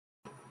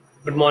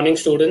Good morning,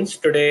 students.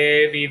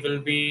 Today we will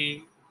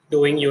be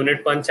doing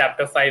Unit 1,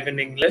 Chapter 5 in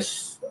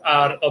English.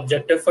 Our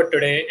objective for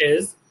today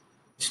is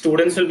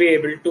students will be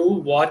able to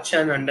watch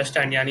and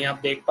understand, यानी आप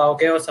देख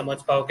पाओगे और समझ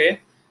पाओगे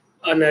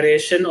a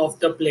narration of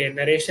the play.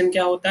 Narration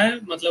क्या होता है?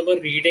 मतलब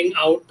reading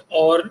out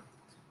और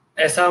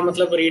ऐसा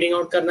मतलब reading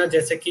out करना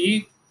जैसे कि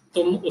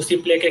तुम उसी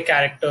play के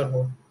character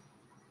हो.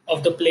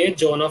 Of the play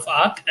Joan of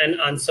Arc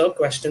and answer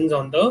questions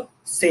on the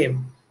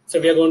same. So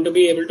we are going to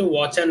be able to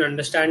watch and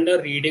understand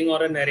a reading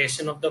or a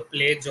narration of the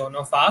play Joan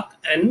of Arc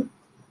and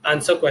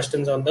answer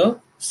questions on the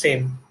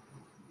same.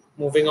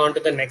 Moving on to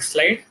the next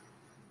slide.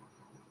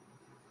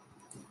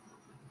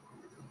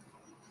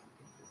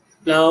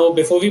 Now,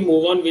 before we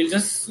move on, we'll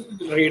just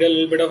read a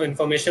little bit of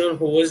information on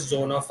who was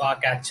Joan of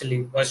Arc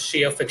actually. Was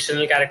she a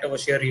fictional character?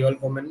 Was she a real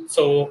woman?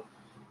 So,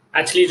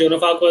 actually, Joan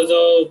of Arc was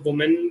a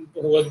woman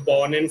who was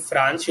born in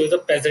France. She was a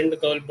peasant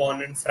girl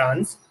born in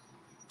France.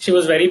 She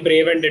was very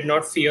brave and did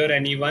not fear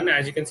anyone.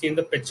 As you can see in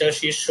the picture,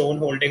 she is shown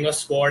holding a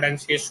sword and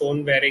she is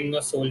shown wearing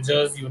a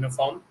soldier's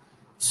uniform.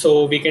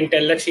 So we can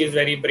tell that she is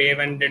very brave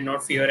and did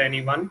not fear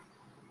anyone.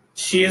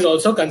 She is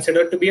also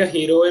considered to be a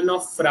heroine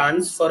of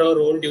France for her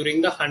role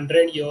during the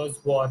Hundred Years'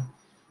 War.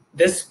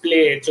 This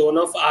play, Joan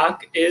of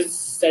Arc, is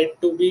said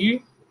to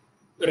be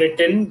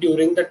written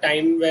during the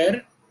time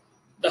where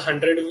the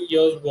Hundred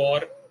Years'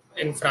 War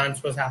in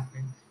France was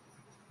happening.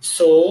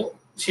 So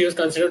she was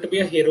considered to be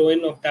a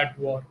heroine of that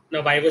war.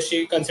 Now, why was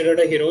she considered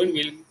a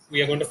heroine?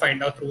 We are going to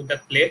find out through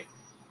that play.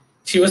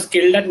 She was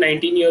killed at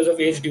 19 years of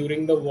age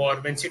during the war.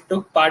 When she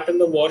took part in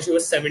the war, she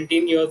was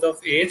 17 years of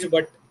age,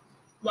 but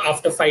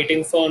after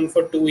fighting for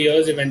 2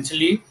 years,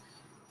 eventually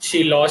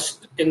she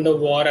lost in the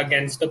war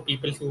against the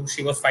people who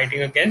she was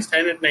fighting against,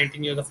 and at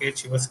 19 years of age,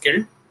 she was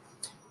killed.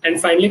 And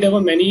finally, there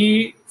were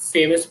many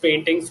famous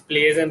paintings,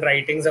 plays, and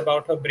writings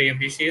about her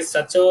bravery. She is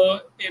such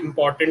a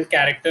important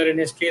character in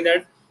history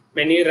that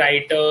many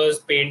writers,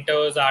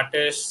 painters,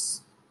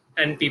 artists,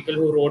 and people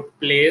who wrote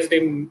plays,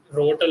 they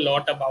wrote a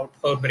lot about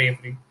her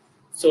bravery.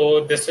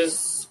 So this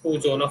is who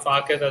Joan of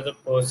Arc is as a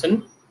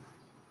person.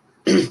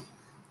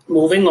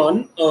 Moving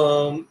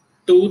on,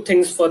 two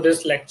things for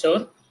this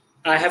lecture.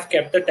 I have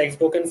kept the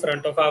textbook in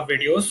front of our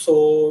video,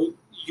 so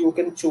you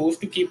can choose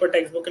to keep a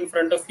textbook in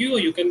front of you, or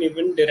you can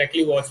even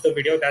directly watch the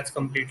video. That's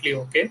completely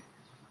okay.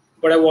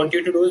 What I want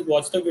you to do is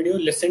watch the video,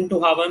 listen to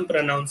how I'm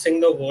pronouncing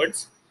the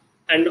words,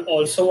 and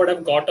also what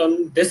I've got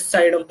on this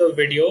side of the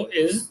video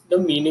is the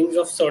meanings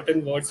of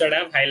certain words that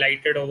I've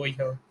highlighted over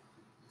here.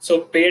 So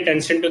pay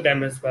attention to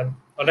them as well.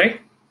 All right.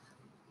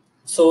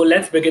 So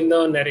let's begin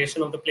the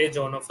narration of the play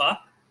Joan of Arc.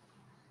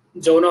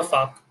 Joan of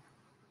Arc.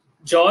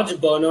 George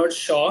Bernard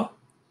Shaw,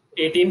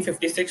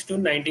 1856 to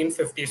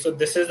 1950. So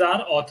this is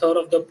our author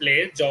of the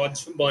play,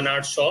 George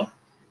Bernard Shaw.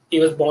 He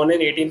was born in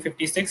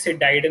 1856. He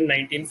died in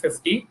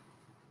 1950.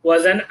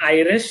 Was an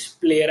Irish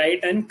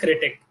playwright and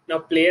critic. Now,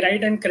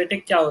 playwright and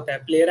critic क्या होता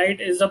है? Playwright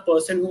is a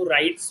person who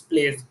writes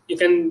plays. You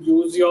can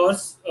use your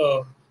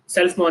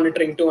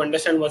self-monitoring to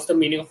understand what's the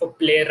meaning of a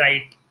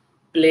playwright.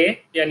 Play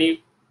यानी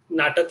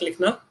नाटक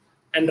लिखना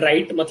and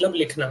write मतलब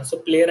लिखना. So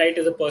playwright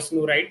is a person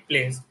who writes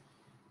plays.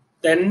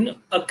 Then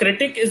a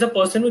critic is a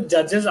person who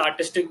judges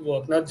artistic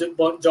work. Now,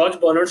 George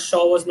Bernard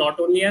Shaw was not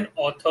only an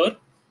author,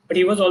 but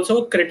he was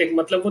also a critic.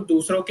 मतलब वो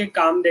दूसरों के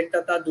काम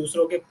देखता था,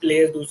 दूसरों के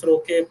plays, दूसरों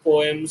के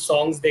poems,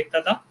 songs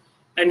देखता था,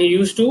 and he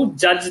used to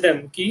judge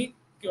them कि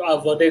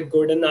were they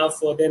good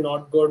enough, were they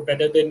not good,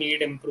 whether they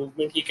need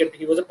improvement.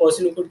 He was a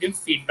person who could give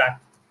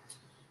feedback.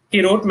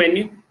 He wrote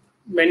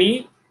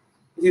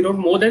he wrote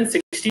more than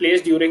 60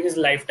 plays during his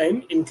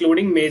lifetime,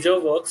 including major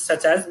works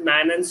such as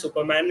Man and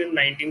Superman in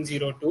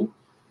 1902.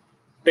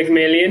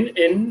 Pygmalion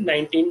in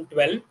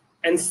 1912,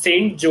 and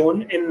Saint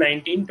Joan in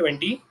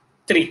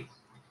 1923.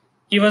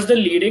 He was the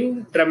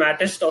leading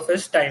dramatist of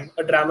his time.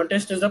 A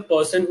dramatist is a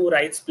person who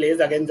writes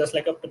plays, again, just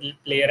like a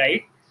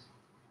playwright.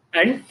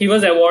 And he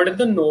was awarded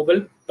the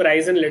Nobel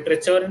Prize in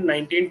Literature in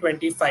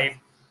 1925.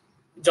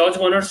 George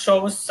Bernard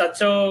Shaw was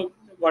such a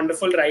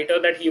wonderful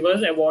writer that he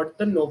was awarded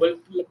the Nobel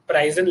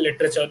Prize in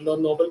Literature. The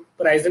Nobel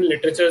Prize in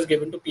Literature is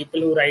given to people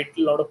who write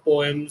a lot of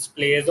poems,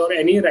 plays, or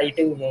any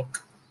writing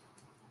work.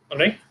 All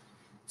right.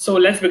 So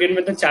let's begin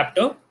with the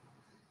chapter.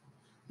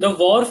 The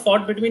war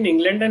fought between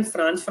England and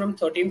France from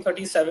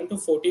 1337 to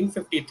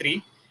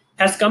 1453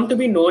 has come to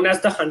be known as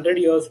the Hundred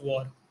Years'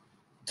 War.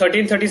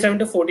 1337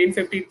 to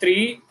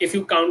 1453, if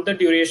you count the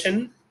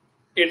duration,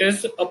 it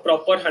is a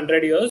proper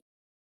 100 years.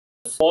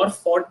 War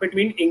fought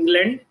between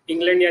England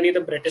yani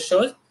the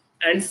Britishers,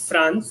 and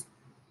France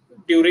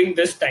during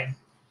this time.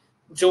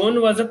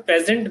 Joan was a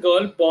peasant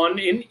girl born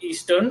in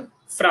eastern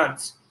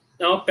France.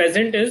 Now,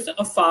 peasant is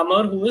a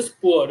farmer who is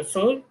poor.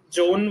 So,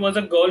 Joan was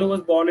a girl who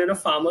was born in a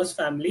farmer's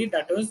family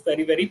that was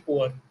very, very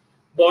poor.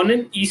 Born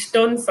in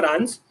eastern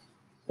France,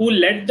 who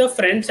led the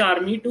French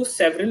army to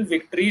several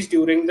victories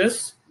during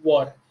this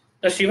war.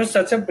 Now, she was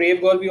such a brave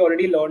girl. We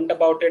already learned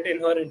about it in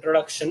her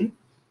introduction,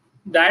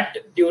 that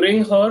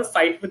during her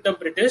fight with the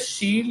British,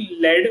 she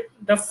led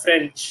the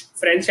French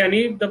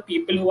yani the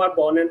people who are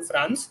born in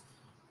France,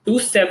 to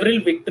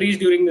several victories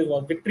during this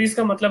war. Victories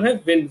का मतलब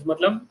है wins,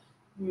 मतलब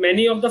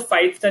many of the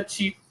fights that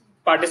she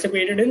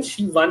participated in,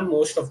 she won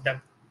most of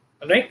them.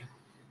 All right.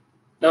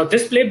 Now,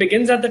 this play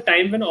begins at the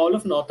time when all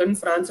of northern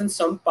France and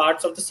some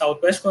parts of the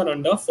southwest were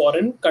under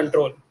foreign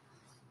control.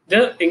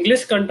 The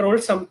English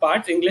controlled some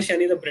parts, English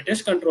and the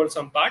British controlled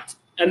some parts,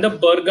 and the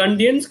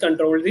Burgundians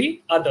controlled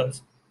the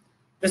others.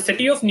 The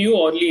city of New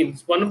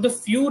Orleans, one of the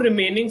few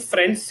remaining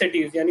French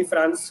cities, यानी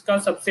France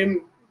का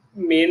सबसे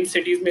main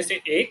cities में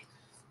से एक,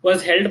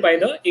 was held by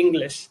the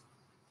English.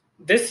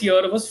 This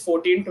year was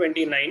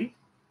 1429.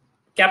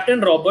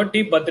 Captain Robert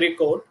D.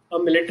 Badricourt, a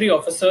military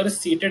officer, is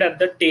seated at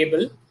the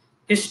table.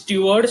 His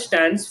steward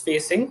stands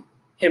facing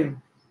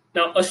him.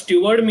 Now, a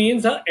steward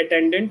means a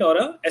attendant or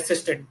a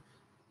assistant.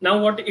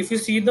 Now, what if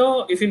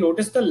you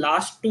notice the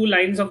last two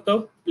lines of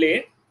the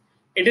play,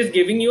 it is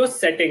giving you a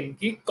setting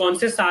कि कौन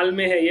से साल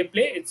में है ये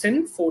play. It's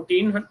in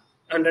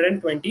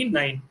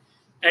 1429.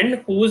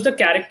 And who's the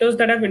characters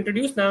that I've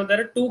introduced? Now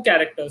there are two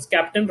characters: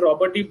 Captain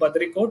Robert D.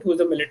 Badricourt, who is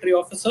a military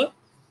officer,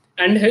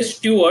 and his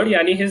steward,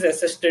 yani his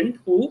assistant,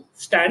 who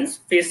stands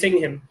facing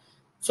him.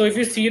 So if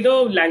you see the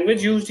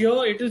language used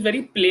here, it is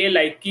very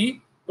play-like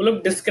कि वो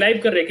लोग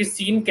describe कर रहे हैं कि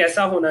scene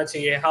कैसा होना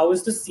चाहिए. How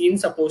is the scene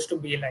supposed to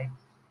be like?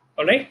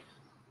 All right.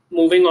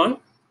 Moving on.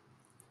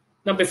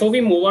 Now, before we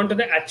move on to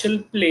the actual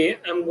play,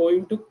 I'm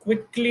going to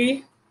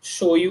quickly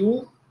show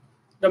you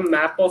the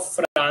map of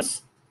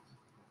France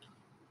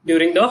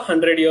during the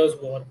 100 Years'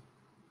 War.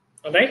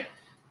 All right.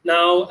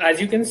 Now,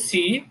 as you can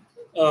see,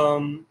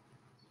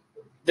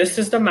 this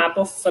is the map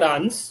of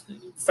France.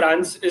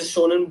 France is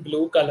shown in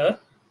blue color.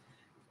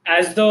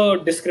 As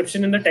the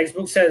description in the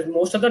textbook says,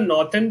 most of the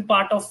northern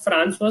part of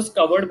France was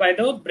covered by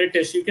the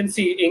British. You can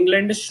see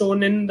England is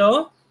shown in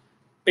the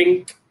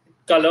pink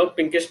color,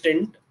 pinkish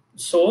tint.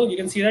 So you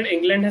can see that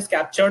England has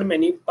captured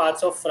many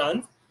parts of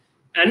France,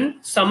 and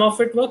some of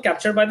it were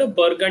captured by the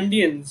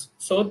Burgundians.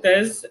 So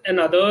there's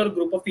another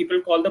group of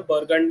people called the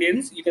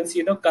Burgundians. You can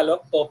see the color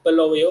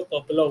purple over here,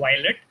 purple or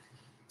violet.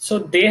 So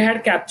they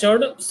had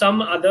captured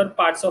some other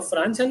parts of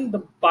France, and the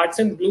parts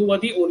in blue were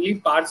the only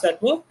parts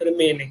that were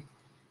remaining.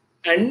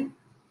 And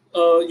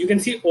you can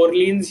see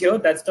Orleans here.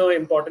 That's the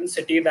important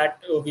city that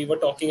we were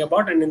talking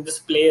about. And in this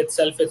play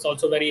itself, it's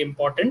also very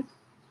important.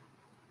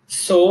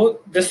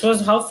 So this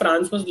was how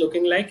France was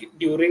looking like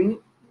during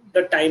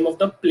the time of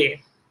the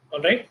play.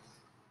 All right.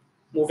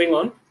 Moving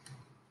on.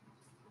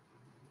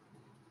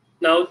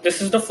 Now,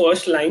 this is the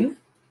first line.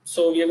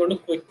 So we are going to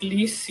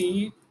quickly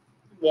see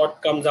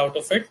what comes out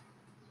of it.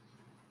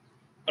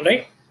 All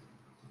right.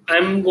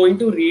 I'm going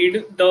to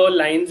read the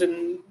lines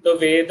in the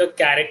way the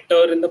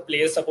character in the play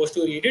is supposed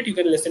to read it. You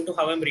can listen to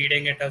how I'm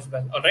reading it as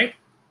well. All right.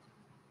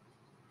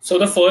 So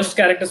the first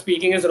character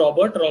speaking is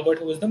Robert,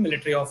 who is the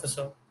military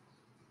officer.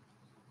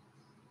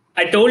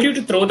 I told you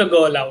to throw the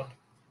girl out.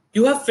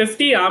 You have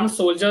 50 armed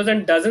soldiers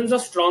and dozens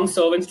of strong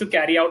servants to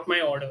carry out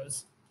my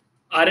orders.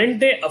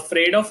 Aren't they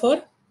afraid of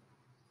her?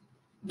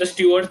 The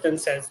steward then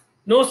says,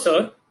 No,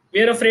 sir,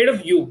 we are afraid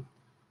of you.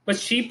 But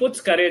she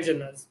puts courage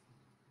in us.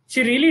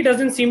 She really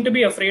doesn't seem to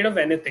be afraid of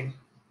anything.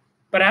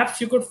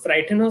 Perhaps you could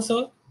frighten her,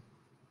 sir?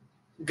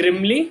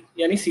 Grimly,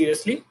 yani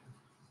seriously?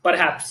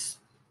 Perhaps.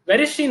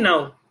 Where is she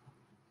now?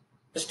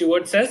 The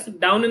steward says,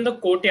 Down in the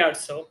courtyard,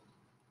 sir.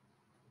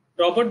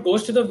 Robert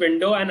goes to the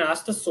window and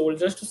asks the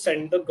soldiers to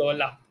send the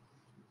girl up.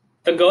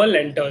 The girl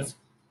enters.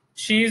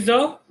 She is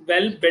a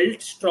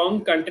well-built,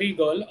 strong country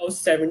girl of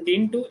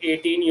 17 to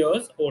 18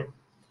 years old.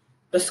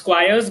 The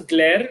squire's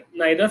glare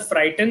neither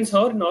frightens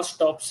her nor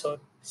stops her.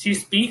 She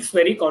speaks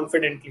very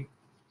confidently.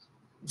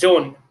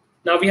 Joan.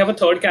 Now we have a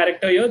third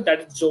character here,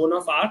 that is Joan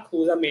of Arc,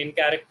 who is our main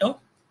character.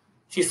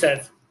 She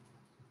says,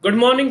 Good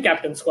morning,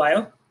 Captain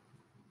Squire.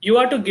 You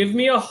are to give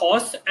me a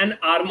horse and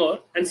armor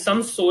and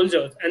some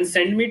soldiers and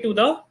send me to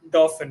the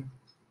Dauphin.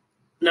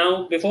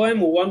 Now, before I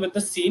move on with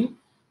the scene,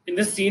 in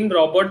this scene,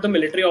 Robert, the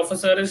military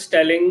officer, is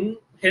telling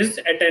his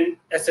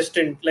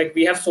assistant, like,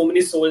 we have so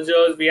many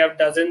soldiers, we have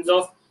dozens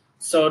of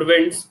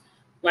servants,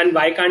 and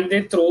why can't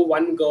they throw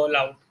one girl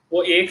out?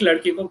 वो एक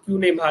लड़की को क्यों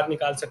नहीं बाहर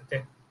निकाल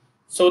सकते?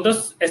 So the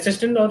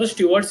assistant or the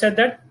steward said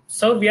that,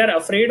 Sir, we are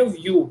afraid of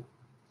you,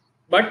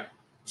 but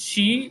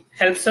she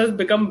helps us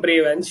become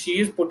brave and she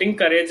is putting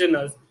courage in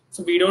us.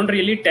 So we don't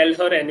really tell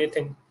her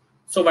anything.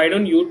 So why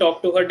don't you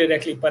talk to her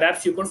directly?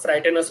 Perhaps you could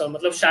frighten her, sir.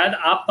 मतलब शायद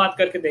आप बात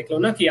करके देख लो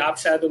ना कि आप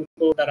शायद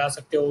उनको डरा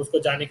सकते हो, उसको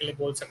जाने के लिए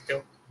बोल सकते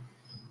हो.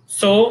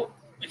 So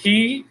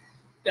he,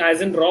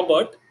 as in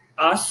Robert,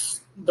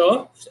 asks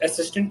the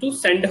assistant to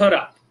send her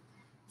up.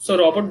 So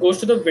Robert goes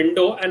to the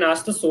window and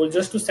asks the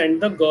soldiers to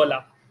send the girl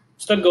up.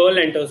 So the girl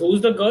enters.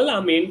 Who's the girl?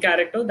 Our main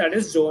character, that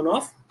is Joan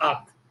of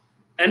Arc.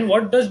 And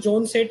what does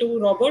Joan say to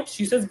Robert?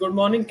 She says, Good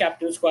morning,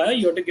 Captain Squire.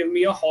 You have to give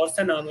me a horse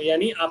and armor.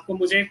 Yani, आपको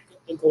मुझे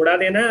घोड़ा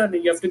देना है, and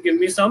you have to give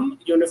me some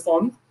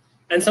uniform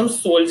and some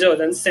soldiers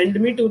and send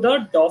me to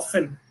the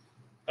Dauphin.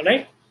 All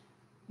right.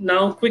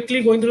 Now,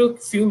 quickly going through a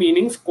few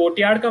meanings.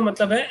 Courtyard का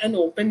मतलब है an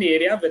open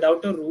area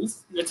without a roof,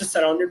 which is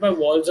surrounded by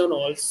walls on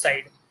all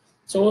sides.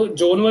 So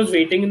Joan was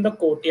waiting in the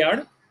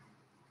courtyard.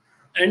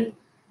 And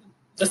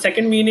the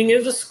second meaning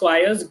is the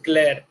squire's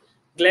glare.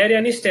 Glare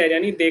yani stare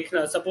yani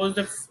dekhna. Suppose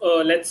if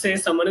let's say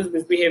someone is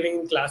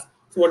misbehaving in class.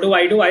 So what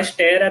do? I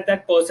stare at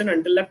that person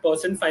until that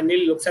person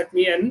finally looks at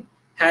me and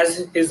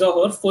has his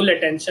or her full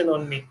attention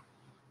on me.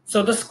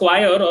 So the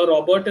squire or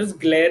Robert is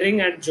glaring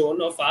at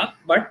Joan of Arc,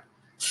 but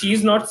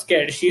she's not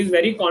scared. She is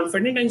very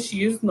confident and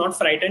she is not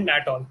frightened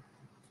at all.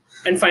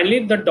 And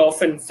finally, the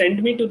dauphin.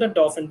 Send me to the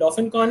dauphin.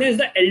 Dauphin कौन है? Is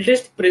the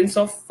eldest prince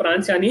of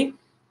France, यानी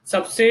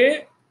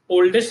सबसे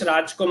oldest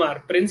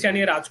राजकुमार. Prince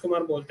यानी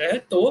राजकुमार बोलते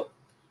हैं. तो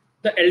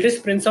the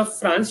eldest prince of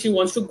France, she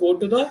wants to go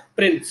to the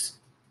prince.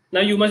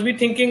 Now you must be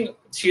thinking,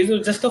 she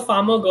is just a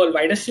farmer girl.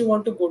 Why does she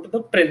want to go to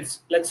the prince?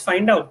 Let's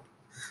find out.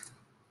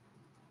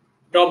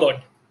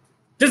 Robert.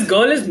 This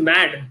girl is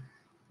mad.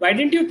 Why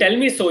didn't you tell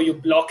me so, you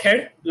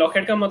blockhead?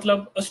 Blockhead का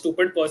मतलब a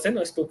stupid person.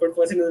 A stupid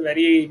person is a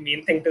very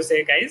mean thing to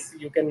say, guys.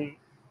 You can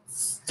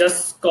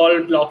just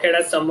call blockhead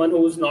as someone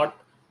who's not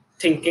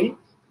thinking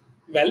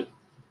well.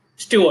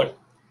 Steward.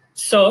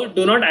 Sir,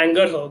 do not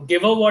anger her.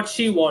 Give her what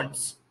she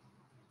wants.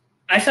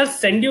 I shall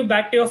send you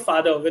back to your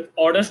father with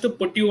orders to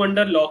put you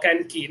under lock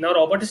and key. Now,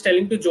 Robert is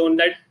telling to Joan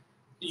that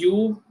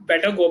you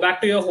better go back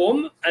to your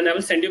home and I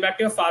will send you back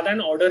to your father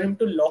and order him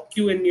to lock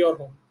you in your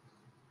home.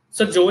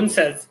 So Joan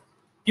says,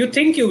 you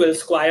think you will,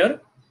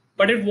 Squire,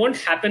 but it won't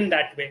happen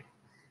that way.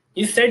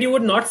 You said you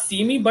would not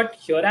see me, but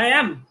here I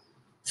am.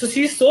 So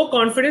she's so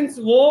confident.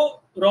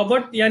 वो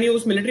Robert यानी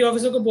उस military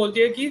officer को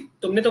बोलती है कि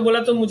तुमने तो बोला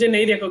तो मुझे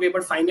नहीं देखोगे,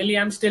 but finally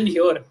I'm still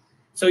here.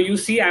 So you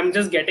see, I'm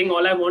just getting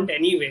all I want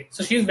anyway.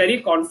 So she's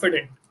very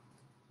confident.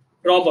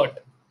 Robert.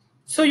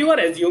 So you are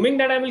assuming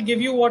that I will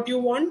give you what you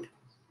want?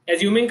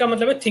 Assuming का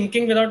मतलब है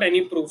thinking without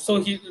any proof.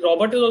 So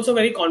Robert is also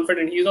very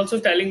confident. He is also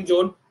telling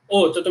Joan,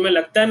 oh, तो तुम्हें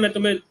लगता है मैं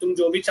तुम्हें तुम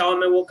जो भी चाहो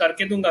मैं वो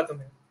करके दूंगा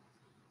तुम्हें.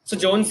 So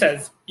Joan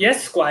says,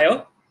 yes,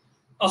 Squire.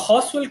 A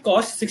horse will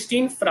cost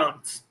 16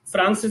 francs.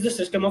 France is the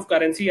system of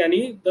currency,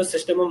 yani the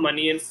system of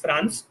money in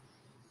France.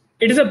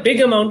 It is a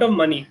big amount of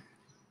money,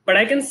 but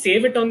I can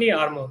save it on the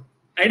armor.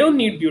 I don't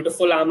need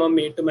beautiful armor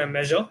made to my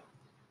measure.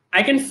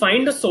 I can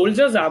find a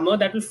soldier's armor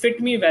that will fit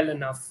me well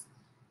enough.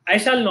 I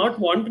shall not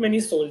want many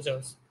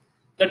soldiers.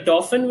 The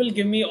dauphin will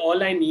give me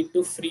all I need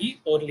to free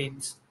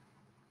Orleans.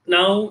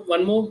 Now,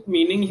 one more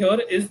meaning here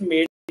is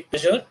made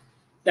measure,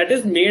 that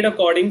is made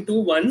according to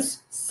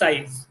one's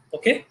size.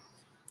 Okay.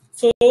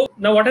 So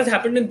now what has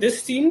happened in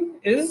this scene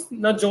is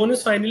now Joan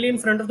is finally in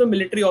front of the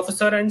military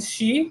officer and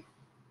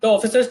the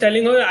officer is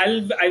telling her,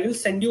 I will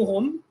send you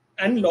home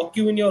and lock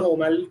you in your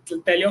home. I'll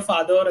tell your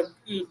father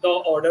the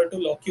order to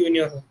lock you in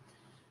your home.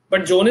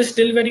 But Joan is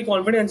still very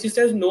confident and she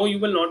says, no, you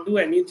will not do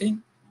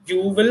anything.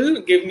 You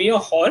will give me a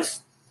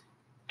horse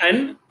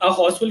and a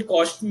horse will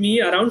cost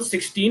me around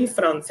 16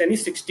 francs, any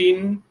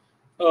 16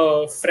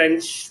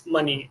 French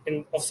money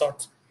of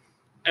sorts.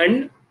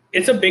 And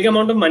it's a big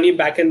amount of money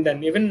back in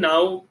then. Even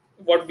now,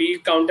 what we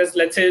count as,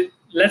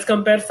 let's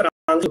compare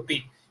francs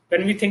rupee.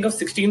 When we think of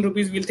 16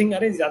 rupees, we'll think,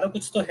 "Arey, zyada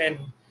kuch to hai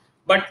nahi."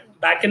 But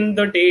back in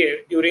the day,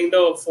 during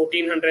the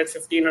 1400s,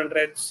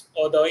 1500s,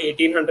 or the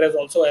 1800s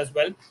also as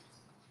well,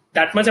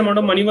 that much amount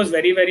of money was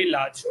very, very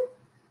large.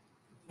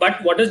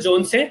 But what does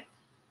Joan say?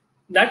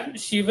 That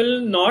she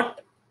will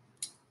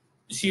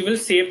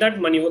save that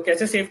money. वो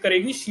कैसे save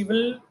करेगी? She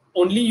will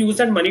only use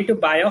that money to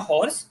buy a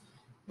horse,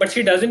 but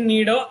she doesn't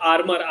need a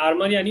armor.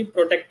 Armor यानी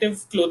protective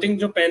clothing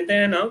जो पहनते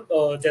हैं ना,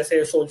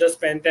 जैसे soldiers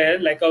पहनते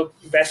हैं, like a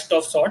vest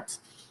of sorts.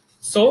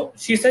 So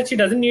she said she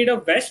doesn't need a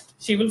vest.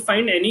 She will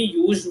find any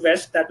used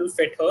vest that will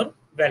fit her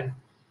well.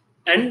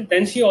 And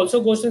then she also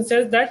goes and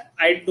says that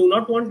I do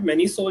not want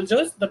many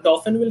soldiers. The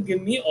dauphin will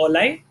give me all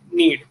I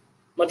need.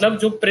 मतलब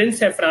जो prince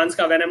है France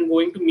का, when I'm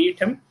going to meet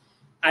him,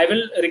 I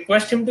will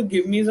request him to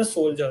give me the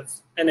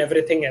soldiers and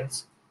everything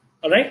else.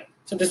 All right.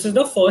 So this is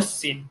the first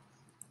scene.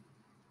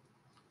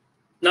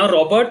 Now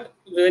Robert,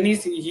 when he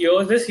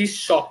hears this, he's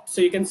shocked.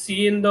 So you can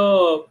see in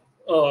the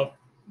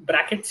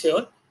brackets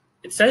here,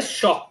 it says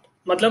shocked.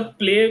 मतलब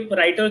play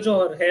writer जो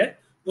है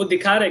वो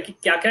दिखा रहा है कि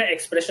क्या क्या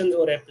एक्सप्रेशन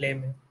हो रहे हैं प्ले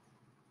में.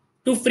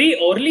 To free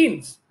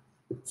Orleans.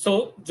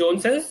 So Joan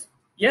says,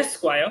 yes,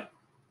 Squire.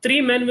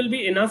 3 men will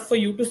be enough for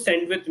you to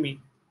send with me.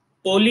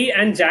 Polly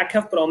and Jack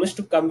have promised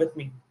to come with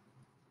me.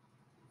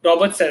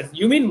 Robert says,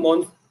 you mean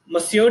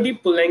Monsieur de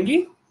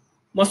Poulengy?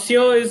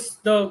 Monsieur is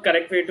the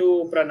correct way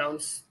to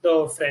pronounce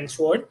the French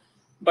word.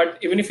 But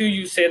even if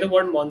you say the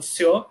word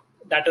Monsieur,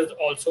 that is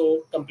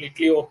also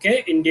completely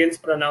okay. Indians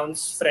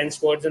pronounce French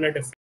words in a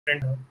different way.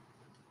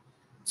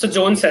 So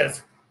Joan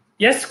says,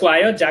 yes,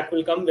 Squire, Jack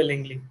will come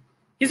willingly.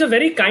 He's a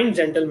very kind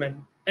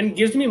gentleman and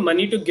gives me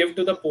money to give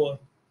to the poor.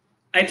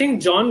 I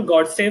think John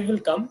Godsave will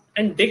come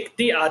and Dick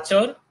the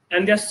archer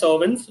and their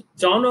servants,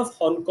 John of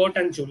Horncourt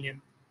and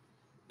Julian.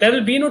 There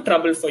will be no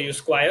trouble for you,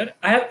 Squire.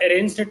 I have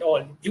arranged it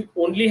all. You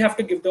only have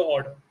to give the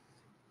order.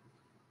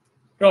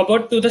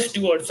 Robert to the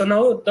steward. So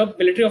now the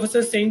military officer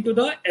is saying to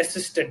the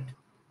assistant,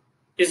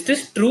 is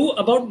this true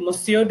about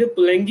Monsieur de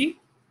Poulengy?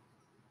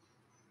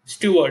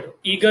 Steward,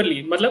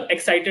 eagerly, matlab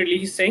excitedly,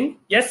 he's saying,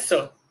 yes,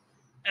 sir.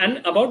 And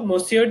about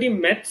Monsieur de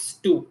Metz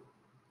too.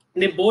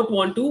 They both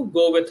want to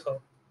go with her.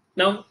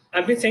 Now,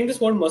 I've been saying this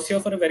word Monsieur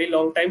for a very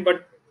long time,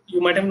 but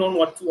you might have known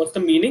what's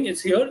the meaning.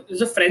 It's here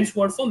is a French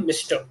word for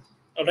Mister.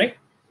 All right.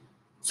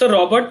 So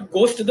Robert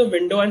goes to the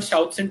window and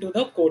shouts into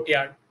the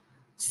courtyard,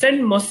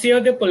 "Send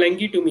Monsieur de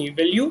Polengi to me,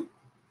 will you?"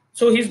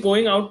 So he's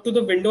going out to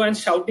the window and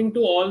shouting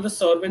to all the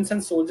servants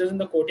and soldiers in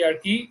the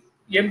courtyard कि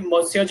ये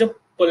Monsieur जो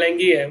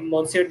Polengi है,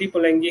 Monsieur de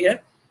Polengi है,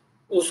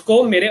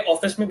 उसको मेरे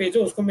office में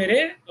भेजो, उसको मेरे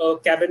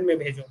कैबिन में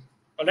भेजो.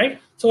 All right.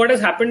 So what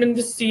has happened in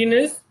this scene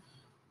is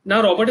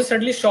now Robert is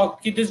suddenly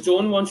shocked that this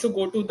Joan wants to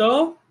go to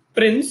the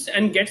prince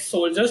and get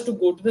soldiers to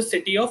go to the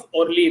city of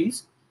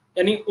Orleans.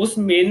 यानी उस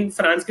main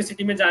France की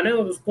city में जाना है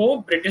और उसको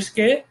British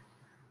के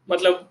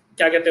मतलब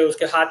क्या कहते हैं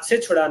उसके हाथ से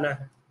छुड़ाना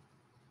है.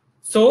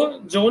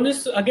 So Joan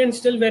is again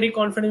still very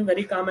confident,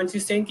 very calm, and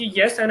she's saying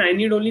yes, and I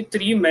need only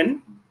 3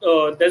 men.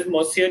 There's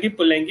Monsieur de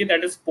Polengi,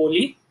 that is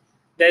Polly.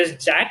 There's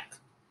Jack,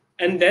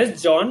 and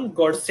there's John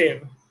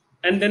Godsave.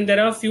 And then there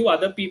are a few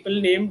other people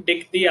named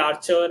Dick the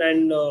Archer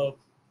and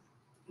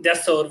their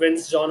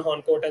servants, John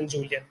Horncourt and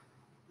Julian.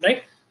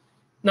 Right?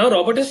 Now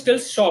Robert is still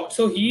shocked.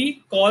 So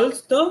he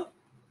calls the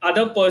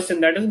other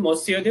person, that is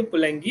Monsieur de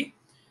Polengi,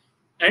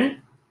 and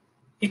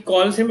he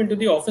calls him into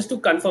the office to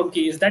confirm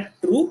is that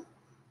true?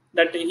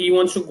 That he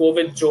wants to go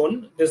with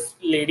Joan, this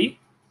lady.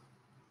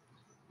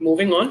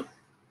 Moving on.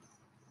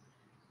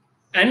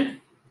 And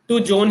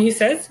to Joan, he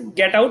says,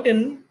 get out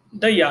in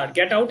the yard.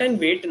 Get out and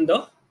wait in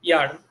the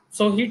yard.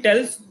 So he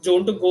tells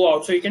Joan to go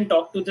out so he can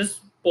talk to this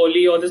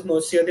Polly or this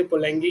Monsieur de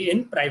Polengi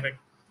in private.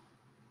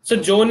 So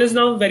Joan is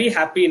now very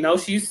happy. Now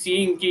she's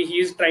seeing he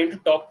is trying to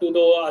talk to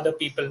the other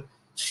people.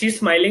 She's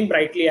smiling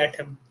brightly at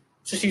him.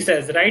 So she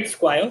says, right,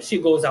 Squire. She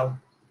goes out.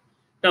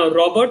 Now,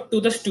 Robert to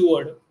the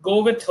steward,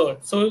 go with her.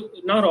 So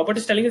now Robert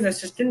is telling his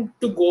assistant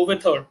to go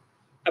with her.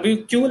 अभी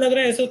क्यों लग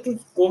रहा है ऐसा to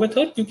go with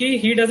her?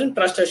 क्योंकि he doesn't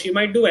trust her. She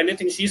might do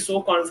anything. She's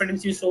so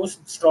confident. She's so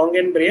strong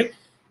and brave.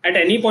 At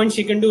any point,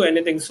 she can do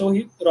anything. So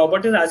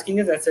Robert is asking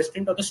his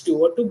assistant or the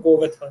steward to go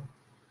with her.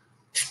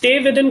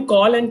 Stay within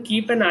call and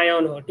keep an eye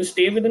on her. To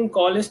stay within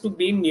call is to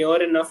be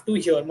near enough to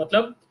hear.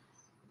 मतलब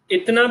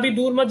इतना भी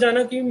दूर मत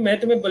जाना कि मैं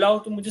तुम्हें बुलाऊं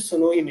तुम मुझे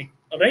सुनो ही नहीं.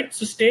 Alright?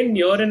 So stay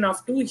near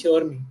enough to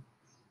hear me.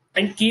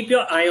 And keep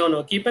your eye on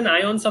her. Keep an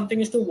eye on something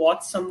is to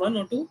watch someone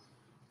or to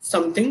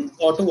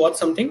watch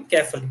something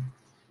carefully.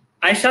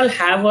 I shall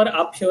have her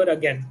up here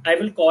again. I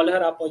will call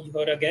her up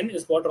here again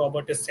is what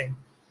Robert is saying.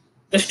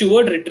 The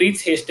steward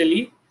retreats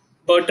hastily.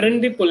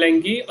 Bertrand de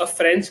Polengi, a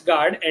French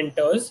guard,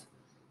 enters,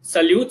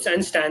 salutes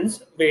and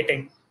stands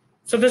waiting.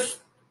 So this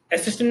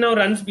assistant now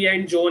runs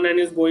behind Joan and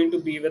is going to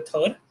be with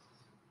her.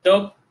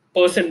 The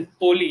person,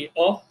 Polly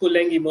or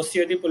Polengi,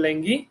 Monsieur de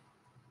Polengi,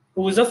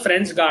 who is a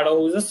French guard or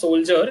who is a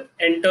soldier,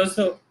 enters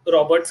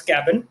Robert's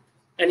cabin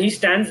and he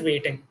stands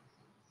waiting.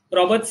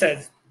 Robert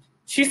says,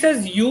 she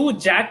says you,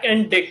 Jack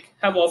and Dick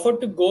have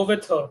offered to go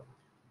with her.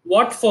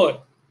 What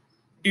for?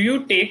 Do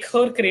you take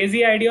her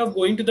crazy idea of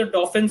going to the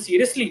Dauphin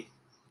seriously?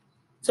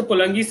 So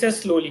Polengi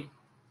says slowly,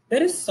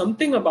 there is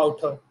something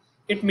about her.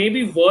 It may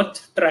be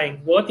worth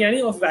trying. Worth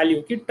यानी of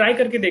value. कि try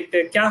करके देखते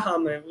हैं क्या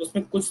harm है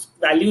उसमें कुछ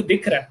value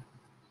दिख रहा है.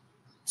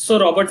 So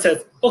Robert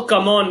says, oh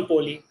come on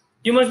Polly.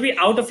 You must be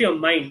out of your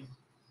mind.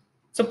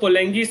 So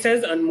Polengi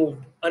says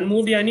unmoved.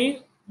 Unmoved यानी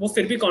वो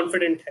फिर भी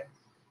confident है.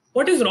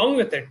 What is wrong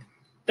with it?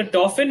 The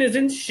Dauphin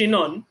isn't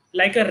Chinon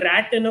like a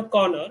rat in a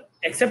corner,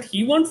 except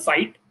he won't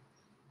fight.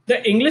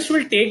 The English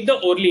will take the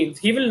Orleans.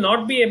 He will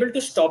not be able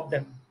to stop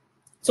them.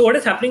 So what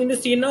is happening in the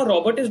scene now?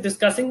 Robert is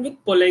discussing with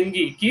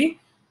Polengi कि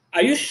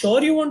are you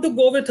sure you want to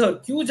go with her?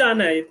 क्यों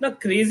जाना है? इतना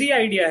crazy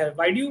idea है.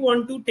 Why do you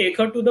want to take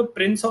her to the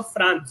Prince of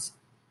France?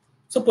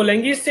 So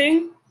Polengi is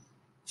saying,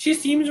 she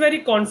seems very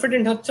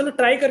confident. हाँ चलो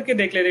try करके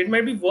देख लेते. It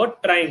might be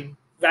worth trying.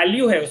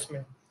 Value है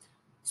उसमें.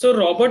 So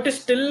Robert is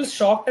still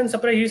shocked and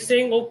surprised. He's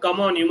saying, oh come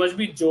on, you must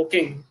be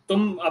joking.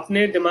 तुम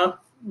अपने दिमाग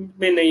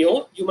में नहीं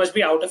हो. You must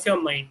be out of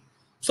your mind.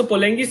 So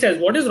Polengi says,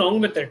 what is wrong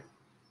with it?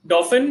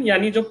 Dauphin,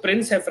 यानी जो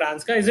prince है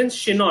France का, isn't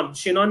Chinon.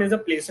 Chinon is a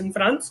place in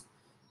France.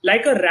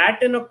 Like a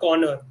rat in a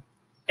corner.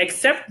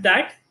 Except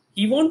that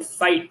he won't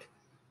fight.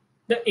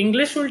 The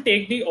English will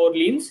take the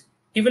Orleans.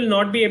 He will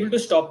not be able to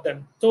stop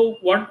them. So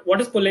what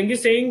is Polengi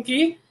saying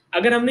कि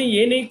अगर हमने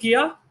ये नहीं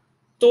किया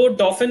तो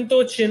Dauphin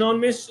तो Chinon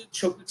में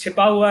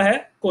छिपा हुआ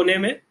है कोने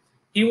में.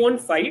 He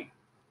won't fight.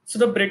 So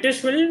the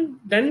British will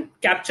then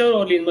capture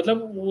Orleans.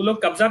 मतलब वो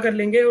लोग कब्जा कर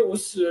लेंगे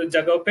उस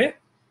जगह पे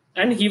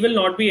and he will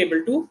not be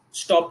able to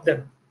stop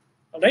them.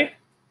 Alright?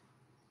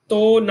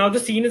 So now the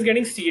scene is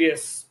getting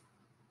serious.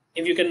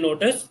 If you can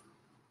notice.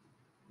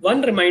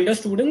 One reminder,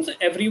 students,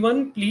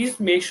 everyone, please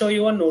make sure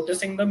you are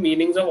noticing the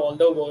meanings of all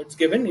the words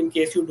given in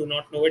case you do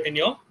not know it in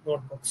your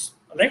notebooks.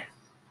 Alright?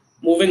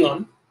 Moving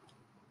on.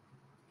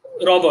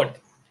 Robert.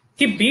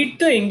 He beat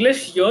the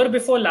English year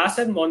before last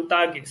at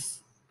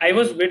Montargis. I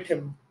was with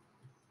him.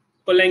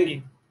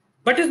 Polengi.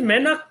 But his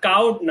men are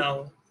cowed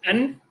now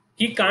and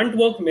he can't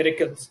work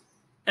miracles.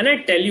 And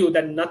I tell you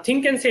that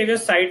nothing can save your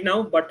side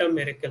now but a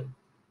miracle.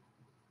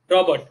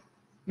 Robert.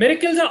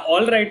 Miracles are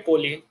all right,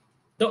 Polly.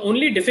 The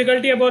only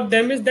difficulty about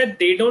them is that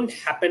they don't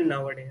happen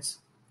nowadays.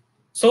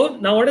 So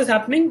now what is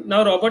happening?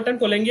 Now Robert and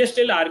Polengi are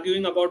still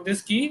arguing about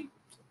this key.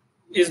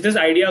 is this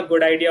idea a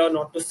good idea or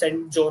not to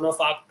send Joan of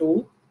Arc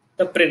to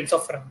the Prince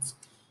of France?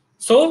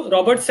 So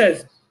Robert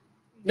says,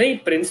 नहीं,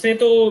 Prince ने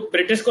तो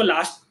British को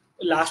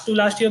last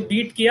year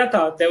beat किया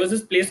था. There was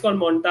this place called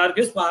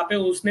मोंटार्गिस, वहां पे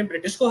उसने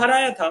British को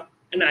हराया था,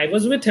 and I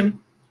was with him.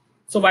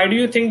 So why do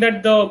you think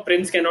that the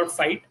prince cannot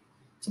fight?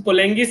 So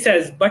Polengi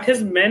says, but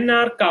his men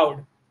are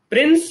cowed.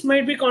 Prince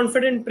might be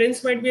confident,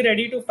 prince might be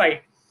ready to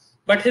fight,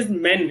 but his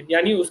men,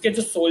 yani uske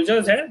jo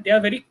soldiers hai, they are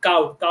very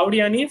cowed. Cowed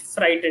yani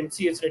frightened.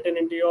 See, it's written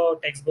into your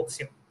textbooks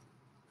here.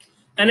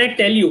 And I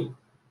tell you,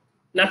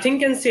 nothing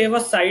can save a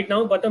sight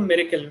now but a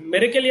miracle.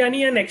 Miracle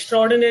yani an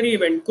extraordinary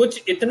event.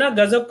 कुछ इतना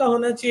गजब का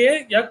होना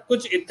चाहिए या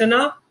कुछ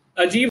इतना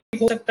अजीब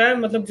हो सकता है,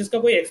 मतलब जिसका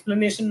कोई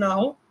explanation ना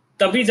हो,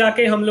 तभी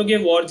जाके हम लोग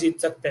ये war जीत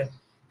सकते हैं.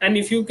 And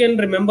if you can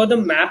remember the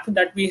map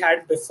that we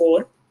had before,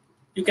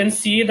 you can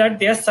see that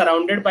they are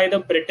surrounded by the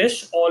British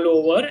all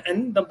over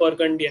and the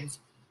Burgundians.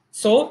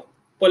 So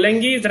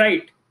Polengi is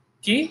right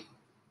कि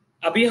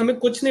अभी हमें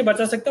कुछ नहीं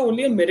बचा सकता,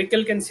 only a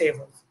miracle can save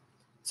us.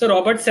 So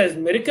Robert says,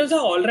 miracles are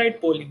all right,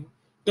 Poli.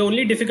 The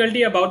only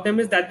difficulty about them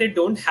is that they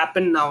don't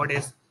happen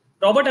nowadays.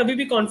 Robert अभी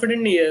भी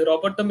confident नहीं है.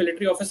 Robert, the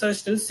military officer, is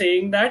still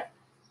saying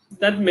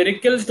that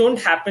miracles don't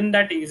happen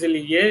that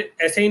easily. ये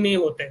ऐसे ही नहीं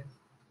होते.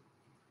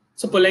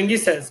 So Polengi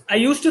says, I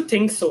used to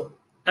think so.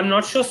 I'm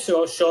not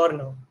sure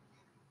now.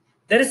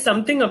 There is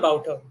something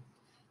about her.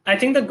 I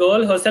think the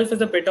girl herself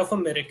is a bit of a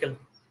miracle.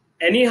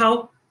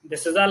 Anyhow,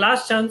 this is our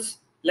last chance.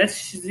 Let's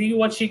see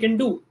what she can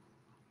do.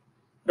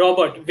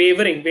 Robert,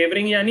 wavering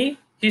yani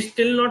he's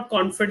still not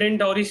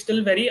confident, or he's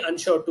still very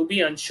unsure, to be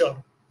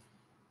unsure.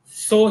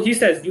 So he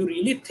says, you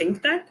really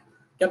think that?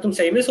 क्या तुम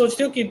सही में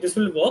सोचते हो कि this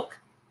will work?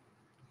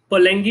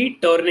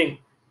 Polengi turning.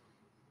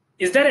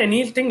 Is there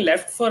anything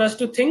left for us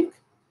to think?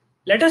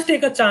 Let us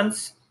take a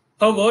chance.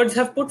 Her words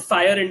have put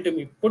fire into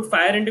me. Put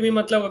fire into me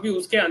मतलब अभी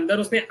उसके अंदर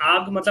उसने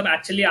आग, मतलब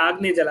actually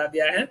आग नहीं जला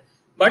दिया है,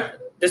 but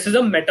this is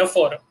a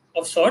metaphor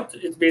of sorts.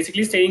 It's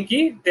basically saying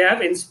कि they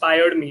have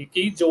inspired me,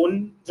 कि जोन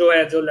जो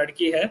है, जो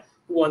लड़की है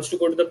who wants to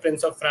go to the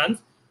Prince of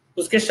France,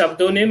 उसके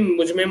शब्दों ने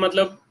मुझ में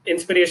मतलब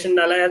inspiration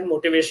डाला है,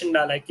 motivation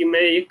डाला है कि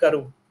मैं ये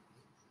करूं.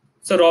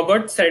 So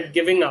Robert said,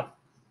 giving up.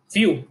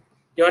 Phew,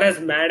 you're as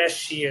mad as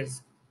she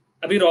is.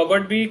 अभी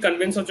रॉबर्ट भी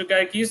कन्विंस हो चुका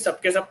है कि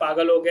सबके सब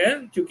पागल हो गए,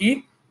 क्योंकि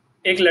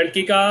एक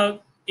लड़की का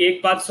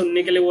एक बात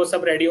सुनने के लिए वो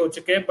सब रेडी हो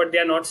चुके हैं, but they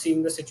are not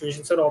seeing the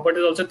situation. So Robert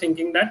is also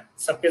thinking that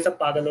सबके सब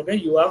पागल हो गए.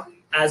 You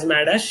are as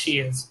mad as she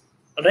is.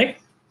 Alright,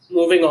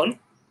 moving on.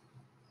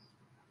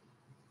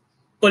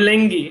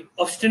 पोलेंगी,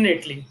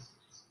 ऑब्स्टिनेटली.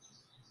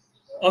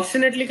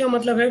 ऑब्स्टिनेटली का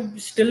मतलब है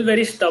still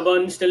very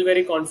stubborn, still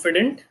very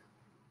confident.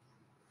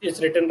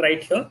 It's written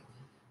right here.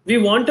 We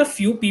want a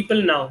few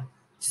people now.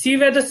 See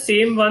where the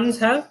same ones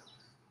have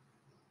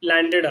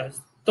landed us.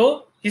 So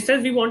he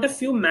says we want a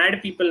few mad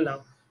people now.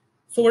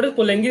 So what is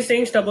Polengi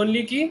saying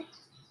stubbornly कि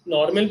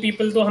normal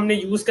people तो हमने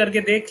use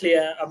करके देख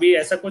लिया है, अभी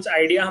ऐसा कुछ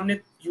idea हमने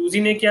use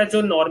ही नहीं किया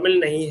जो normal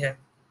नहीं है,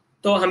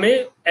 तो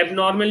हमें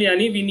abnormal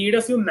यानी we need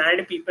a few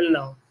mad people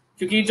now,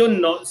 क्योंकि जो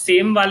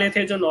same वाले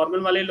थे, जो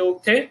normal वाले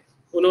लोग थे,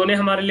 उन्होंने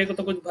हमारे लिए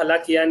तो कुछ भला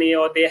किया नहीं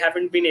और they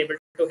haven't been able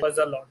to help us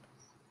a lot.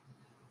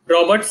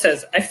 Robert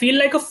says, I feel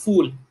like a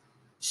fool.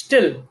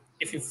 Still,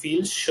 if you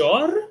feel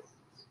sure.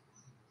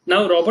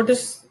 Now Robert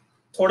is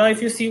थोड़ा,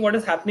 if you see what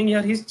is happening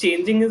here, he's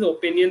changing his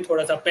opinion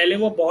थोड़ा सा. पहले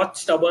वो बहुत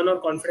stubborn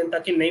और confident था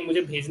कि नहीं,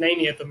 मुझे भेजना ही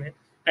नहीं है तुम्हें,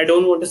 I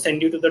don't want to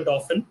send you to the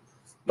Dauphin.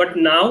 But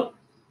now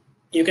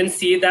you can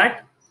see that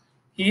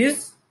he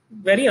is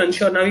very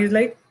unsure. Now he's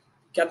like,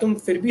 क्या तुम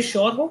फिर भी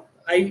sure हो?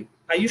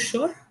 Are you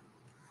sure?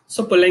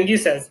 So Polengi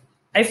says,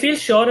 I feel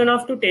sure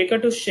enough to take her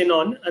to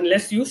Chinon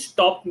unless you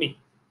stop me.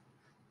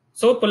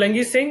 So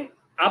Polengi is saying,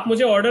 आप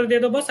मुझे order दे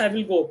दो बस, I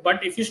will go.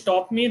 But if you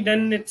stop me,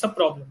 then it's a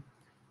problem.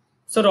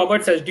 So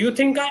Robert says, do you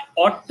think I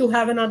ought to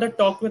have another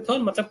talk with her?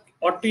 मतलब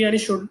ought to यानी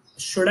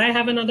should I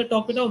have another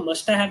talk with her?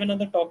 Must I have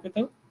another talk with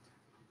her?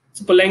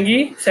 So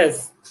Polengi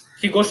says,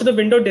 he goes to the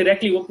window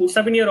directly. वो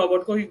पूछता भी नहीं है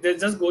Robert को. He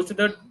just goes to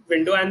the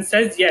window and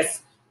says,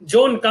 yes,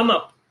 Joan, come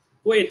up.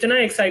 वो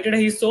इतना excited है,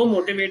 he's so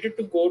motivated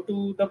to go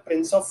to the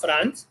Prince of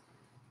France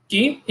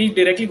कि he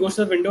directly goes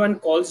to the window and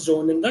calls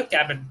Joan in the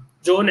cabin.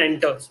 Joan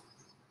enters.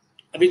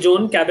 अभी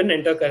zone cabin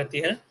enter करती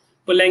है.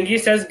 Polengi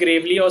says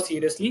gravely or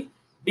seriously,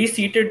 be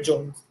seated,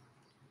 Joan.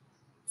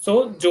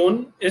 So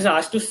Joan is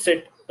asked to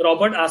sit.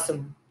 Robert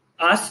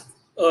asks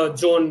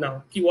Joan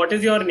now, what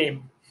is your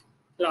name?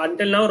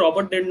 Until now,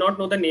 Robert did not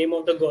know the name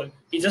of the girl.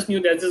 He just knew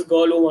there's this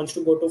girl who wants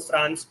to go to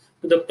France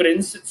to the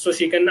prince so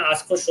she can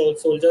ask for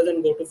soldiers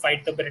and go to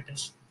fight the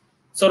British.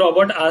 So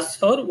Robert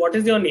asks her, what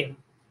is your name?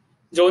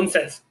 Joan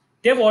says,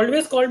 they've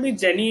always called me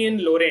Jenny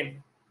in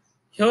Lorraine.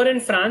 Here in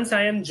France,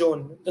 I am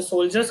Joan. The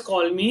soldiers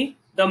call me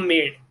the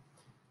maid.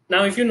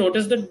 Now, if you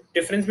notice the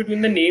difference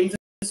between the names,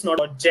 it's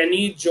not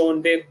Jenny,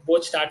 Joan. They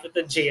both start with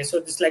a J. So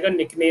it's like a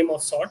nickname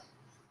of sort.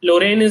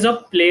 Lorraine is a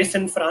place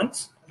in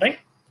France, right?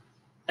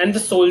 And the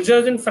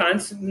soldiers in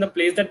France, in the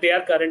place that they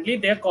are currently,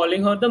 they are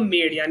calling her the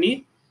maid,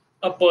 yani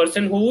a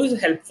person who is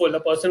helpful, a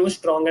person who is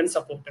strong and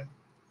supportive.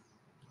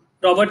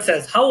 Robert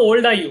says, how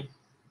old are you?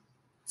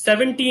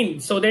 17,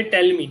 so they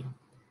tell me.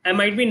 I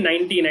might be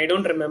 19, I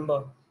don't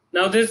remember.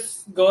 Now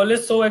this girl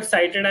is so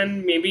excited,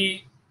 and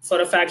maybe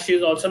for a fact she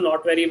is also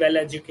not very well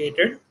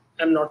educated.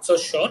 I'm not so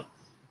sure.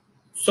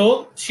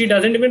 So she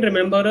doesn't even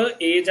remember her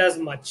age as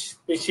much.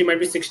 She might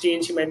be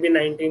 16, she might be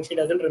 19, she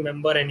doesn't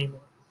remember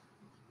anymore.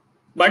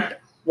 But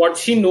what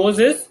she knows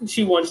is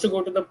she wants to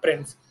go to the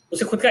prince.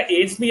 उसे खुद का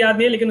as भी याद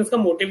नहीं है, लेकिन उसका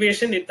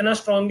motivation इतना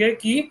स्ट्रांग है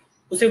कि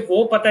उसे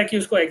वो पता है कि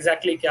उसको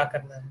एग्जैक्टली क्या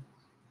करना है.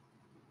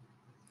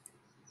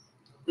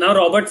 Now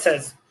Robert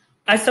says,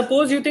 I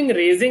suppose you think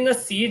raising a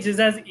siege is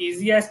as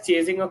easy as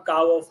chasing a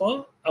cow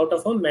out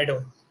of a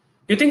meadow.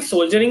 You think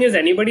soldiering is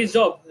anybody's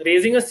job?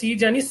 Raising a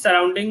siege and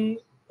surrounding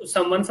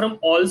someone from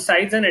all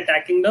sides and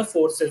attacking the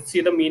forces.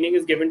 See, the meaning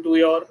is given to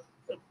your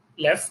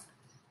left.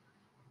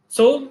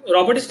 So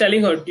Robert is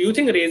telling her, do you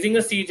think raising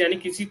a siege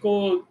यानी किसी को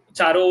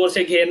चारों ओर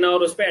से घेरना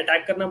और उस पर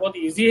attack करना बहुत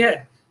easy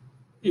है?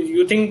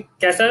 You think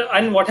कैसा?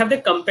 And what have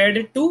they compared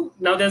it to?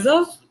 Now there's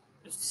a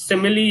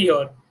simile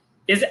here.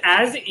 Is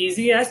as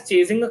easy as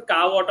chasing a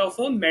cow out of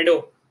a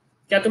meadow.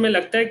 क्या तुम्हें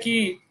लगता है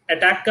कि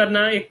अटैक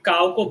करना एक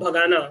काव को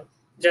भगाना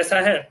जैसा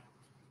है?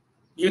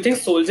 You think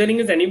soldiering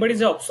is anybody's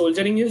job?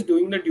 Soldiering is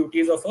doing the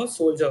duties of a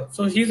soldier.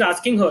 So he's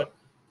asking her,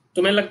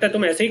 तुम्हें लगता है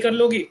तुम ऐसे ही कर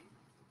लोगी?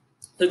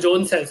 So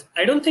Joan says,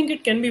 I don't think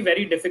it can be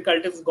very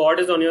difficult if God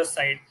is on your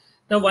side.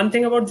 Now, one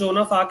thing about Joan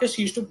of Arc is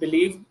she used to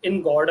believe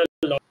in God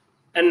a lot,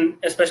 and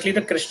especially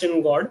the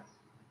Christian God.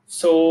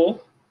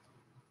 So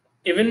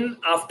even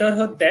after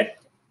her death,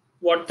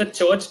 what the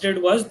church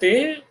did was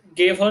they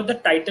gave her the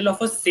title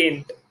of a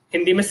saint.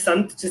 Hindi में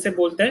संत जिसे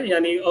बोलते हैं,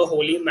 यानी a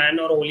holy man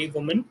or a holy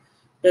woman.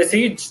 वैसे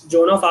ही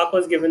Joan of Arc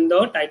was given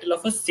the title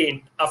of a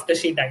saint after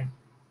she died.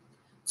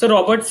 So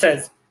Robert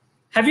says,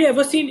 have you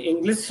ever seen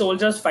English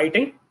soldiers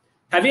fighting?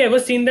 Have you ever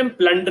seen them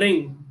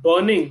plundering,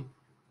 burning,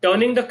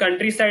 turning the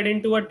countryside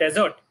into a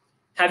desert?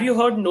 Have you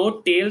heard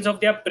no tales of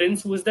their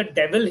prince who is the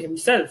devil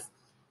himself,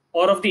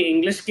 or of the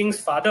English king's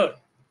father?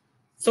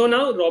 So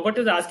now Robert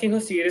is asking her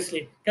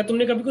seriously, क्या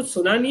तुमने कभी कुछ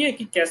सुना नहीं है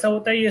कि कैसा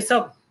होता है ये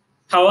सब?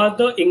 How are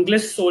the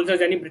English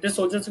soldiers यानी British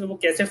soldiers वो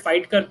कैसे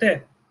fight करते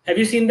हैं? Have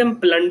you seen them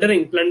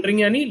plundering? Plundering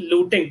यानी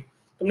looting.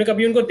 तुमने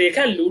कभी उनको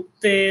देखा है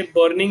लूटते,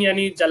 burning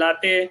यानी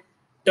जलाते,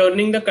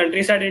 turning the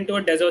countryside into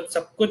a desert,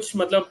 सब कुछ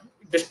मतलब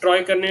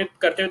destroy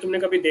करते हुए तुमने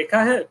कभी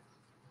देखा है?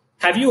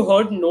 Have you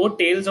heard no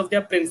tales of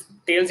their prince?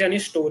 Tales यानी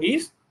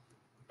stories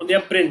of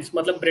their prince,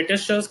 मतलब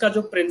Britishers का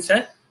जो prince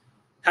है.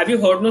 Have you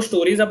heard no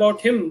stories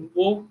about him?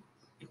 वो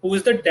who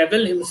is the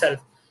devil himself.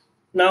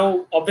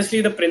 Now,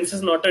 obviously, the prince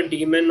is not a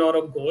demon or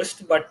a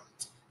ghost, but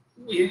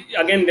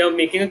again, they are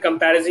making a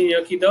comparison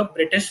here कि the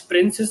British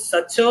prince is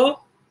such a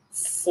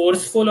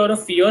forceful or a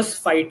fierce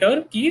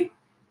fighter कि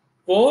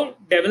वो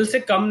devil से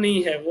कम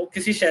नहीं है, वो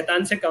किसी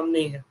शैतान से कम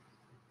नहीं है.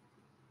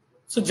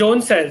 So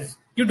Joan says,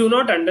 you do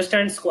not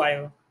understand,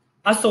 Squire.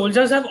 Our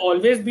soldiers have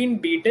always been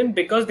beaten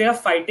because they are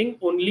fighting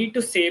only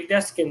to save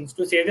their skins.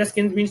 To save their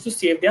skins means to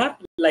save their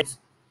lives.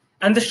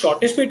 And the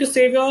shortest way to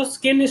save your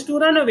skin is to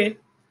run away.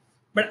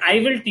 But I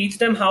will teach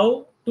them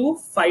how to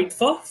fight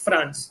for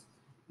France.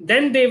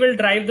 Then they will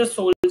drive the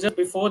soldiers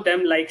before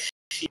them like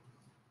sheep.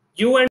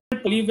 You and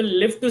Polly will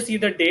live to see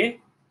the day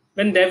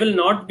when there will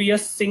not be a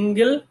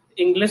single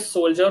English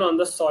soldier on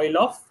the soil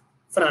of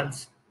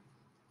France.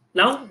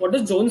 Now, what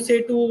does Joan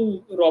say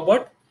to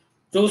Robert?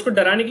 जो उसको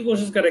डराने की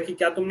कोशिश कर रहा है कि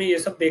क्या तुमने ये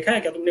सब देखा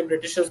है, क्या तुमने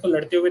ब्रिटिशर्स को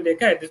लड़ते हुए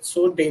देखा है? It's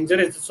so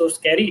dangerous, it's so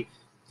scary.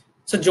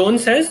 So Joan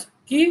says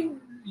कि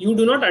you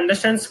do not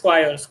understand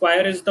Squire.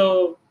 Squire is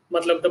the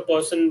मतलब the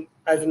person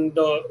as in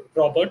the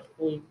Robert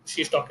who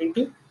she's talking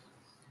to,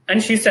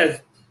 and she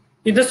says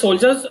the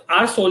soldiers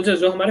are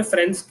soldiers जो हमारे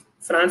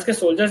France के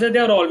soldiers हैं, they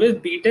are always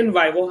beaten.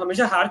 Why? वो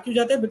हमेशा हार क्यों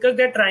जाते हैं? Because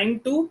they are trying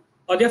to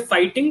or they are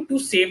fighting to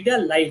save their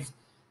lives.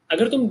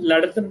 अगर तुम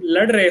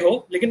लड़ रहे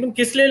हो, लेकिन तुम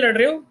किस लिए लड़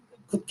रहे हो?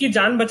 खुद की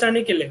जान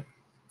बचाने के लिए.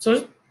 So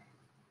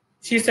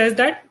she says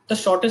that the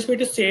shortest way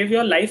to save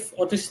your life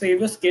or to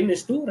save your skin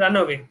is to run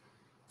away.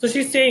 So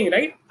she's saying,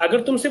 right,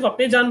 अगर तुम सिर्फ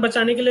अपनी जान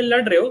बचाने के लिए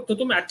लड़ रहे हो तो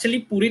तुम एक्चुअली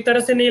पूरी तरह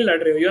से नहीं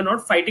लड़ रहे हो. You are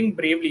not fighting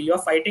bravely. You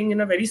are fighting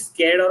in a very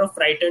scared or a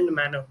frightened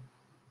manner.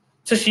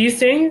 So she's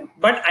saying,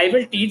 but I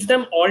will teach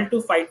them all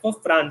to fight for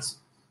France.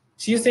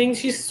 She's saying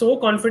she's so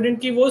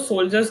confident कि वो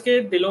soldiers के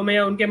दिलों में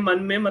या उनके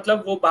मन में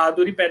मतलब वो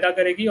बहादुरी पैदा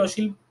करेगी और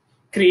she'll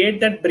create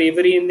that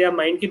bravery in their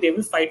mind कि they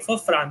will fight for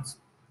France.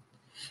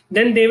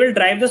 Then they will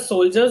drive the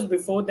soldiers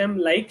before them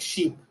like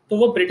sheep. तो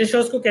वो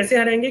ब्रिटिशर्स को कैसे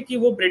हराएंगे कि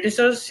वो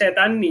ब्रिटिशर्स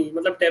शैतान नहीं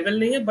मतलब डेविल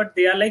नहीं है, but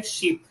they are like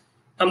sheep.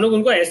 हम लोग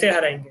उनको ऐसे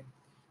हराएंगे.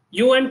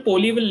 You and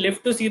Polly will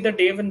live to see the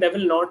day when there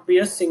will not be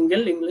a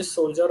single English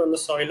soldier on the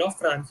soil of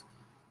France.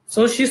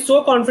 So she's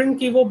so confident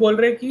कि वो बोल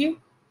रहे कि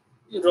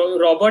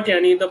Robert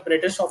यानी the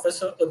British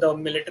officer, the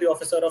military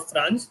officer of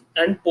France,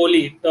 and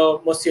Polly, the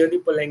Monsieur de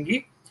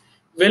Poulengy,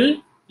 will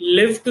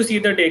live to see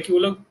the day कि वो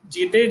लोग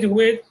जीते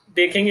हुए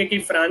देखेंगे कि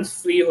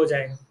फ्रांस फ्री हो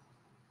जाएगा.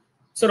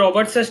 So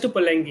Robert says to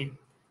Poulengy,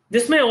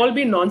 this may all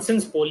be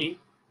nonsense, Polly,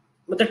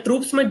 but the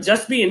troops might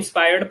just be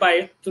inspired by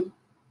it,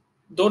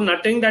 though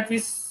nothing that we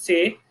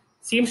say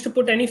seems to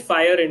put any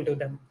fire into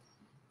them.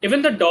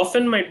 Even the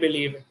Dauphin might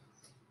believe it.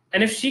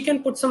 And if she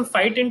can put some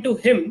fight into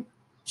him,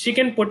 she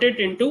can put it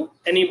into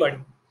anybody.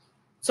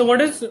 So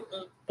what is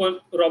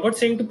Robert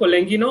saying to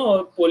Polengi now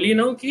or Poli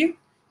now कि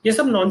ये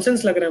सब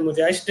nonsense लग रहा है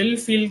मुझे. I still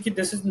feel कि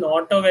this is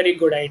not a very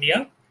good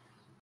idea.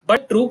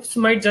 But troops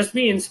might just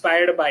be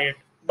inspired by it.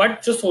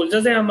 But जो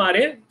soldiers हैं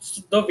हमारे,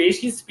 the way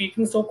she's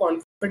speaking so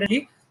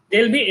confidently,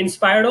 they'll be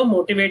inspired or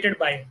motivated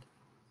by it.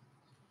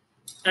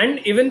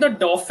 And even the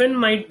dauphin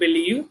might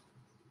believe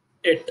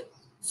it.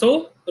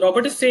 So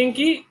Robert is saying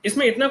कि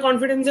इसमें इतना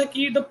confidence है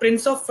कि the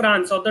Prince of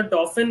France or the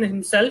dauphin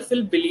himself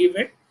will believe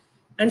it,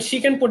 and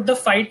she can put the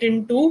fight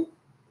into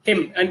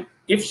him. And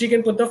if she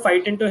can put the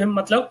fight into him,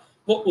 मतलब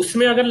वो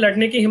उसमें अगर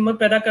लड़ने की हिम्मत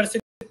पैदा कर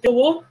सकती है, तो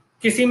वो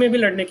किसी में भी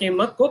लड़ने की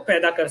हिम्मत को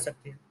पैदा कर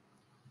सकती है.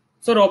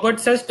 So Robert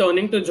says,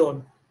 turning to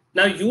Joan,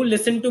 now you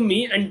listen to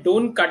me and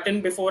don't cut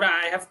in before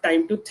I have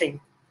time to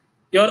think.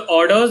 Your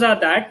orders are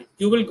that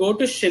you will go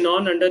to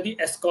Chinon under the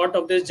escort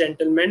of this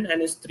gentleman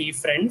and his 3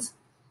 friends.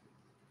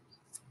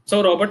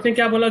 So Robert ने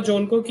क्या बोला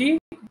zone को कि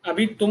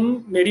अभी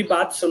तुम मेरी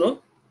बात सुनो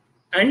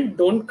and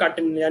don't cut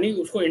in, यानी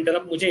उसको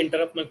मुझे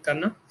interrupt मत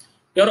करना.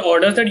 Your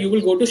orders that you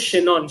will go to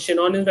Chinon.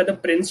 Chinon is where the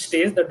prince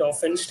stays, the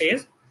dauphin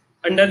stays,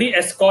 under the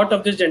escort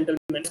of this gentleman.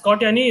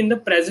 Escort यानी in the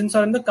presence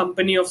or in the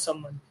company of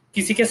someone.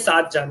 किसी के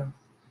साथ जाना.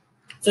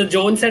 So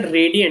Joan said,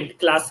 radiant,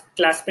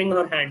 clasping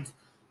her hands.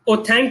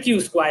 Oh, thank you,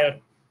 squire.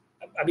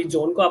 अभी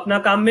zone को अपना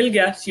काम मिल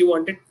गया. She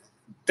wanted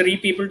 3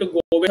 people to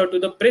go with her to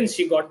the prince.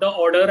 She got the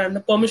order and the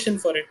permission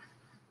for it.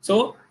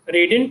 So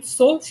radiant,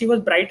 so she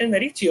was bright and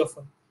very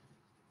cheerful.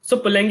 So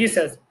Polengi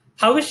says,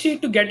 how is she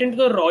to get into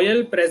the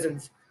royal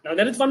presence? Now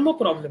there is one more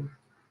problem.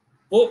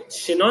 वो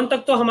शिनॉन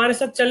तक तो हमारे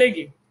साथ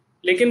चलेगी,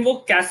 लेकिन वो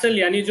castle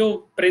यानी जो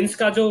प्रिंस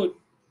का जो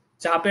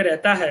जहाँ पे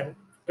रहता है,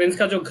 प्रिंस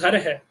का जो घर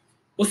है,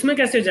 उसमें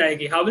कैसे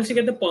जाएगी? How will she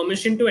get the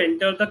permission to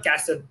enter the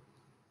castle?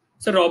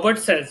 So Robert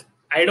says,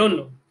 I don't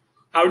know.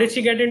 How did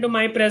she get into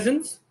my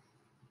presence?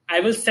 I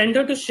will send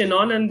her to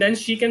Chinon and then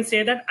she can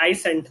say that I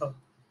sent her.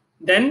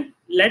 Then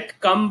let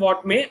come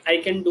what may,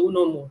 I can do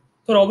no more.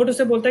 तो Robert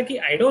उसे बोलता है कि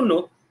I don't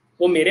know,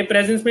 वो मेरे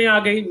presence में आ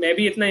गई, मैं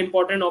भी इतना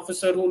इंपॉर्टेंट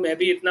ऑफिसर हूँ, मैं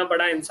भी इतना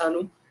बड़ा इंसान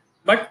हूँ,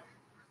 but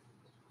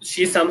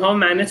she somehow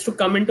managed to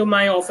come into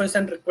my office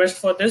and request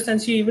for this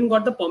and she even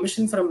got the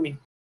permission from me.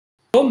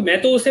 तो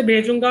मैं तो उसे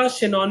भेजूंगा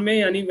शिनॉन में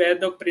यानी where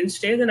the prince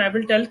stays and I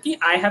will tell कि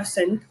I have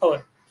sent her.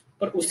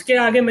 पर उसके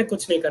आगे मैं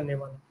कुछ नहीं करने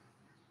वाला.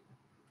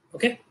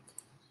 Okay?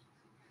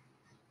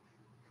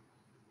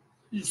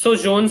 So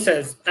Joan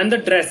says, and the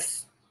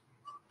dress.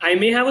 I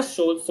may have a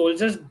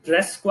soldier's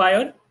dress,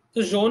 squire.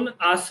 So Joan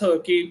asks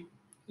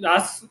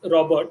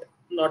Robert,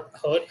 not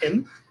her,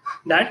 him,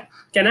 that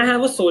can I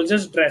have a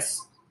soldier's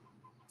dress?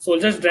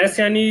 Soldier's dress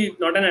यानी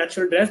not an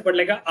actual dress, but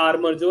like a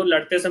armor जो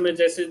लड़ते समय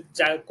जैसे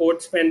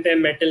coats पहनते हैं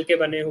metal के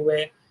बने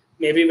हुए,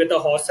 maybe with a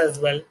horse as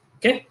well.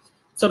 Okay.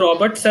 So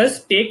Robert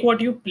says, take what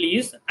you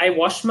please. I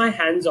wash my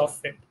hands off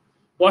it.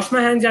 Wash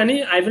my hands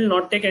यानी I will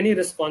not take any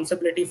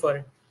responsibility for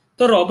it.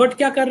 तो Robert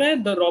क्या कर रहा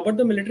है? Robert,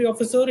 the military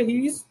officer,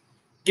 he is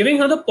giving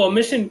her the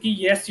permission कि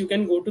yes, you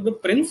can go to the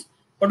prince.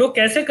 But वो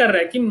कैसे कर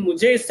रहा है कि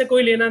मुझे इससे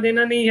कोई लेना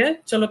देना नहीं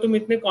है, चलो तुम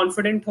इतने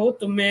कॉन्फिडेंट हो,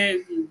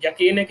 तुम्हें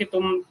यकीन है कि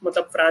तुम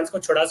मतलब फ्रांस को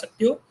छुड़ा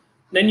सकती हो,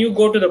 then you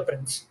go to the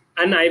prince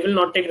and I will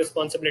not take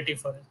responsibility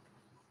for it.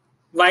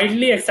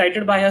 Widely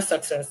excited by her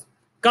success,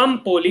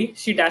 come Polly,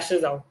 she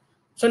dashes out.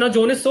 So now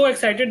Joan is so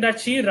excited that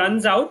she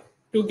runs out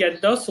to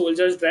get the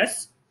soldier's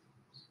dress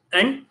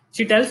and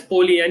she tells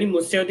Polly yani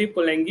Monsieur de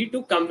Polengi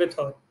to come with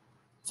her.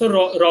 So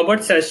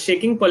Robert says,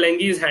 shaking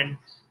Polengi's hand,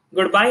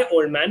 goodbye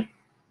old man,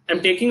 I'm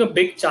taking a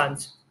big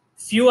chance.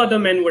 Few other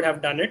men would have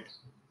done it,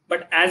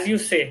 but as you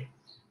say,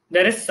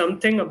 there is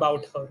something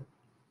about her.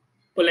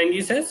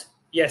 Polengi says,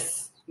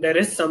 yes, there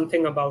is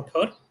something about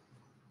her.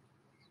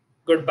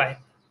 Goodbye.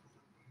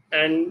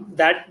 And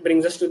that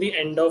brings us to the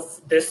end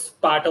of this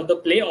part of the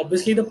play.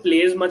 Obviously, the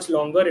play is much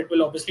longer. It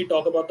will obviously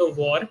talk about the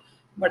war,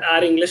 but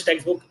our English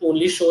textbook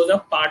only shows a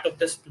part of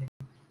this play.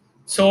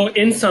 So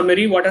in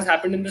summary, what has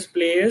happened in this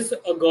play is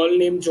a girl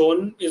named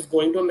Joan is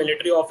going to a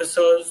military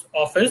officer's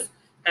office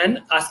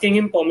and asking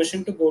him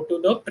permission to go to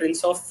the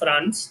Prince of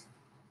France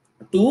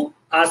to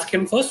ask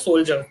him for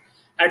soldier.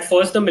 At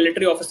first, the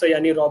military officer,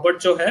 yani Robert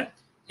jo hai,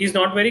 he's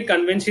not very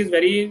convinced, he's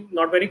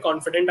not very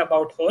confident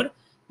about her.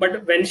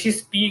 But when she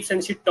speaks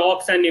and she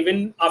talks, and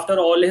even after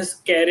all his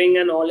caring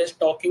and all his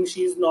talking,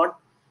 she's not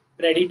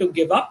ready to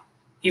give up.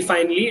 He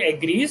finally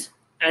agrees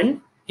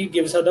and he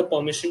gives her the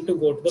permission to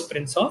go to the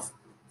Prince of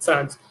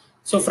France.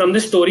 So from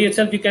the story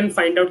itself, you can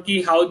find out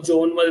how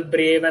Joan was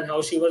brave and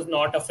how she was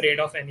not afraid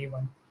of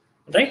anyone.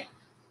 Right?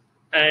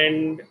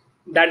 And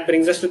that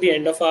brings us to the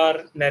end of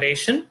our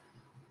narration.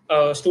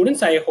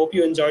 Students, I hope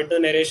you enjoyed the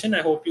narration.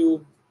 I hope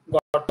you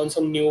got on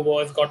some new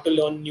words, got to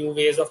learn new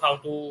ways of how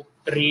to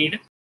read,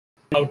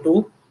 how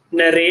to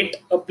narrate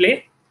a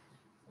play.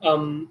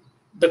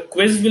 The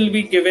quiz will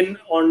be given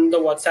on the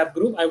WhatsApp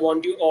group. I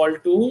want you all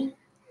to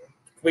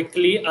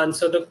quickly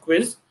answer the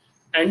quiz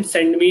and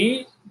send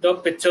me the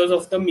pictures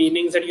of the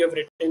meanings that you have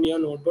written in your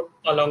notebook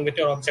along with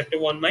your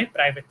objective on my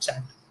private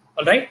chat.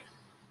 All right.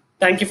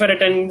 Thank you for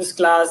attending this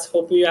class.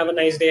 Hope you have a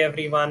nice day,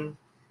 everyone.